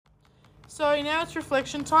So now it's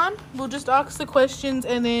reflection time. We'll just ask the questions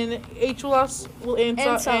and then each of us will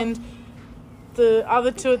answer. And the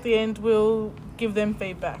other two at the end will give them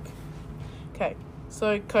feedback. Okay,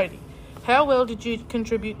 so Cody, how well did you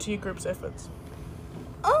contribute to your group's efforts?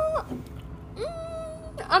 I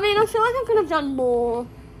mean, I feel like I could have done more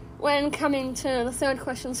when coming to the third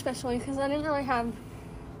question, especially because I didn't really have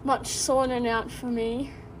much sorted out for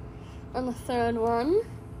me on the third one.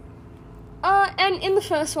 And in the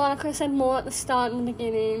first one, I could have said more at the start and the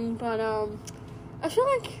beginning, but I feel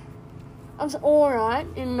like I was alright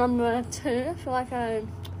in number 2. I feel like I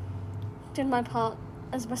did my part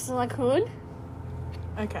as best as I could.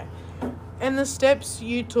 Okay. And the steps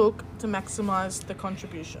you took to maximise the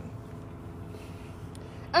contribution?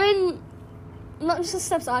 I mean, not just the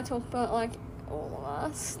steps I took, but like all of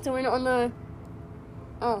us doing it on the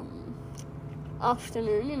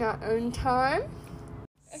afternoon in our own time.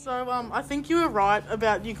 So I think you were right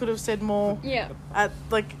about you could have said more. Yeah. At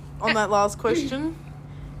on that last question,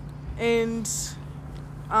 and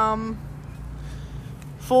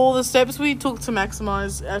for the steps we took to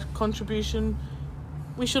maximise our contribution,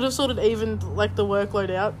 we should have sort of evened the workload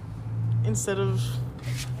out instead of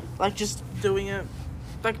just doing it.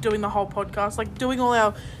 Doing the whole podcast, doing all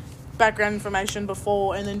our background information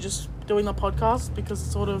before and then just doing the podcast because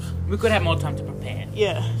it's sort of... We could have more time to prepare.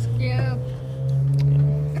 Yeah. Yeah.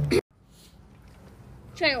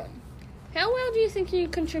 Jalen, how well do you think you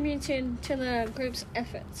contributed to the group's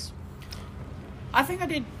efforts? I think I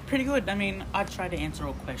did pretty good. I mean, I tried to answer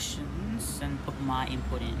all questions and put my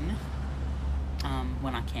input in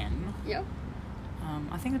when I can. Yep.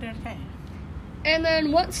 I think I did okay. And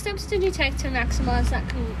then what steps did you take to maximise that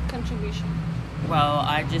contribution? Well,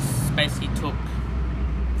 I just basically took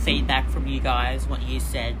feedback from you guys, what you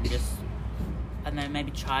said, and then maybe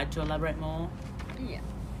tried to elaborate more. Yeah.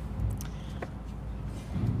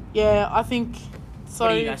 Yeah, I think... So,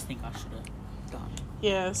 what do you guys think I should have done?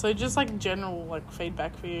 Yeah, so just general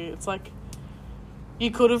feedback for you. It's you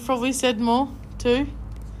could have probably said more too.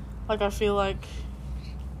 I feel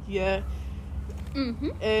yeah. Mm-hmm.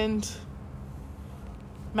 And...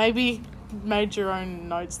 maybe made your own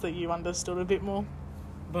notes that you understood a bit more.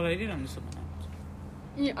 But I did understand the notes.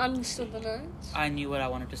 You understood the notes? I knew what I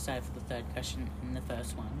wanted to say for the third question in the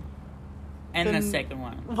first one. And the second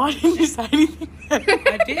one. Why didn't you say anything?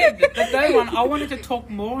 I did. The third one, I wanted to talk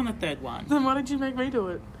more on the third one. Then why did you make me do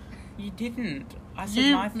it? You didn't. I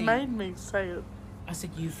said my thing. You made me say it. I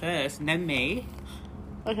said you first, and then me.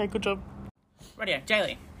 Okay, good job. Rightio,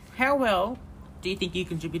 Jaylee, how well do you think you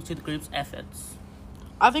contributed to the group's efforts?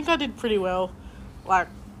 I think I did pretty well. I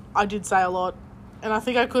did say a lot. And I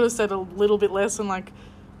think I could have said a little bit less and,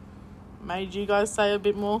 made you guys say a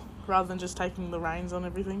bit more rather than just taking the reins on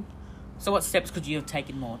everything. So what steps could you have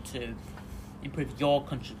taken more to improve your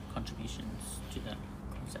contributions to the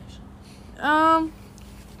conversation?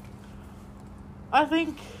 I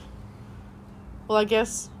think... Well, I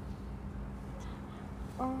guess...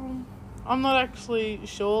 I'm not actually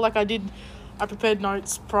sure. I prepared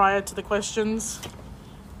notes prior to the questions.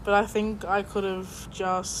 But I think I could have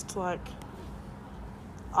just,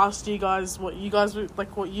 asked you guys what you guys were,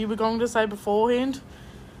 what you were going to say beforehand.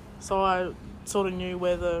 So I sort of knew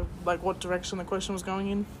where what direction the question was going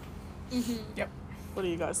in. Mm-hmm. Yep. What do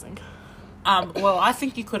you guys think? Well, I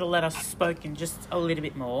think you could have let us spoken just a little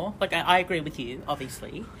bit more. I agree with you,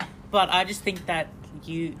 obviously. But I just think that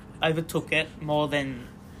you overtook it more than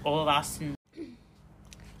all of us.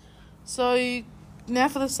 So, now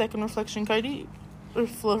for the second reflection, Cody.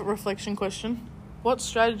 Reflection question. What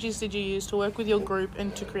strategies did you use to work with your group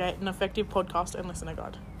and to create an effective podcast and listener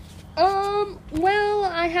guide? Well,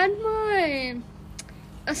 I had my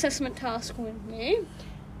assessment task with me,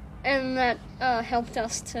 and that helped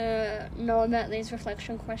us to know about these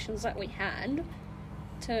reflection questions that we had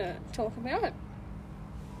to talk about.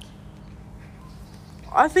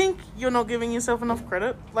 I think you're not giving yourself enough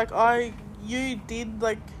credit. You did,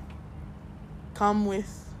 come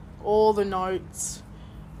with all the notes,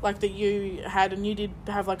 that you had, and you did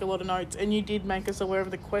have, a lot of notes, and you did make us aware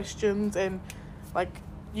of the questions, and,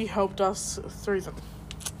 you helped us through them.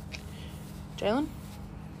 Jalen?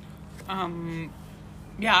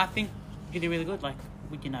 Yeah, I think you did really good,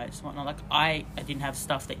 with your notes and whatnot. I didn't have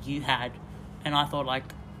stuff that you had, and I thought, I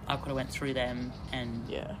could have went through them and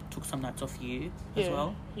took some notes off you as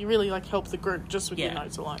well. You really, helped the group just with your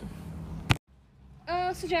notes alone.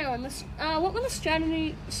 So Jalen, what were the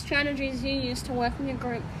strategies you used to work with your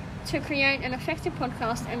group to create an effective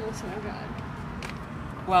podcast and listener guide?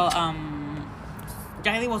 Well,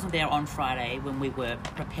 Jaylee wasn't there on Friday when we were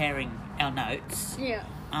preparing our notes. Yeah.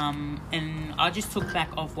 And I just took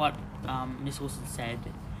back off what Miss Wilson said,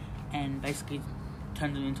 and basically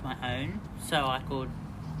turned them into my own so I could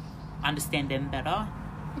understand them better.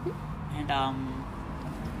 And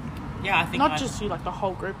yeah, I think not just you, like the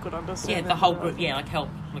whole group could understand. Yeah, the whole group. Yeah, like help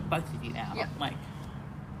like both of you out. Yeah. Like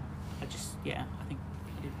I think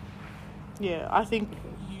I did. Yeah, I think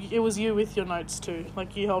it was you with your notes too.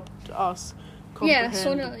 Like you helped us. Yeah,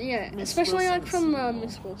 sort of. Yeah, Miss especially like Wilson's from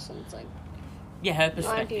Miss Wilson's like Yeah, her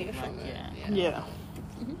perspective. idea from Like, it. yeah. Yeah.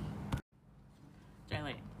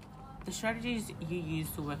 Jaylee, the strategies you use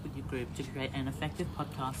to work with your group to create an effective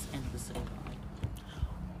podcast and listening guide.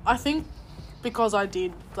 I think because I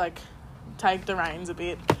did like take the reins a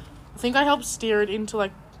bit, I think I helped steer it into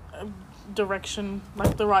like a direction,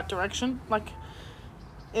 like the right direction, like,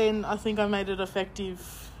 and I think I made it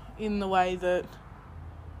effective in the way that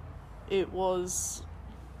it was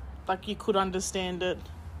like you could understand it.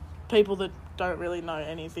 People that don't really know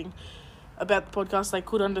anything about the podcast, they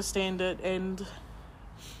could understand it, and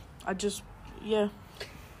I just, yeah.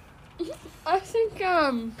 I think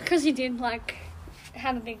because you did like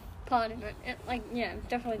have a big part in it, like yeah,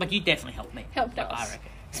 definitely. Like, you definitely helped me. Helped like, us. I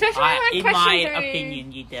reckon. Especially like in question my 3.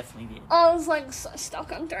 opinion, you definitely did. I was like so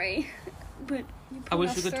stuck on 3, but you I put wish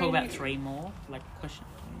us we could through. talk about 3 more. Like, question.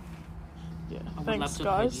 Yeah, I would thanks, love to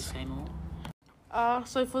have heard you guys. say more.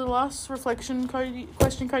 So for the last reflection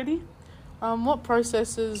question, Cody, what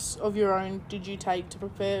processes of your own did you take to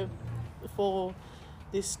prepare for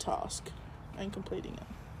this task and completing it?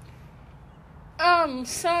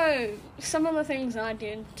 So some of the things I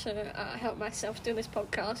did to help myself do this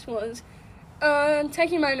podcast was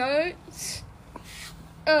taking my notes,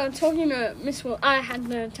 talking to Miss Wilson. I had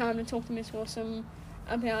the time to talk to Miss Wilson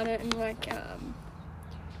about it and like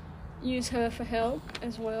use her for help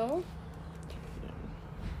as well.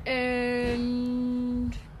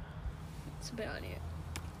 And that's about it.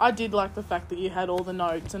 I did like the fact that you had all the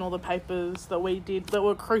notes and all the papers that we did that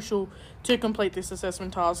were crucial to complete this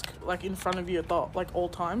assessment task, like in front of you at the, like all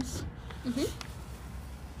times.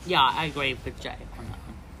 Yeah, I agree with Jay on that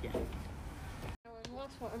one. Yeah. And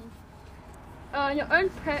last one. Your own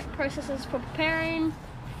processes for preparing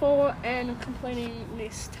for and completing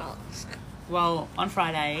this task. Well, on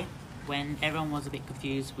Friday, when everyone was a bit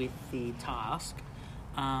confused with the task,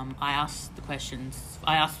 I asked the questions.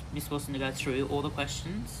 I asked Miss Wilson to go through all the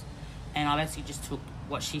questions, and I basically just took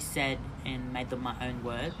what she said and made them my own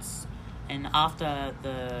words. And after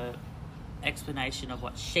the explanation of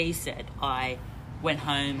what she said, I went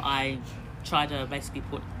home. I tried to basically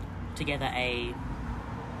put together a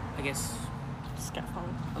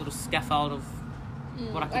little scaffold of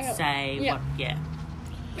what I could say. Yeah.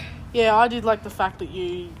 Yeah, I did like the fact that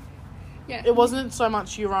you... Yeah. It wasn't so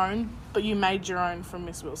much your own, but you made your own from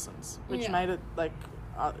Miss Wilson's, which made it, like,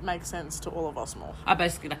 make sense to all of us more. I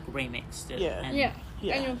basically, like, remixed it. Yeah. And Yeah.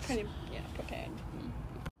 Yeah. And you're pretty prepared.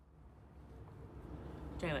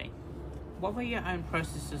 Jaylee, what were your own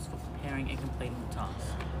processes for preparing and completing the task?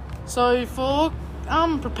 So for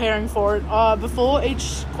preparing for it, before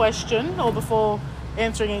each question or before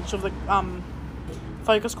answering each of the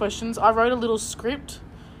focus questions, I wrote a little script.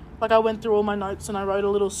 Like, I went through all my notes and I wrote a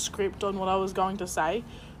little script on what I was going to say.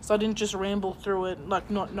 So I didn't just ramble through it,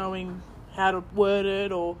 like, not knowing how to word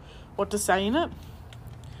it or what to say in it.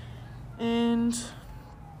 And,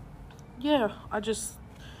 yeah, I just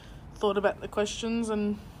thought about the questions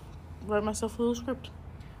and wrote myself a little script.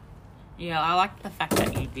 Yeah, I liked the fact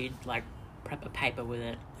that you did, like, prep a paper with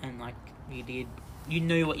it and, like, you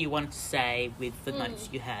knew what you wanted to say with the notes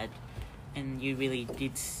you had, and you really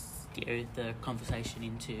did steer the conversation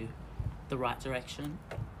into the right direction.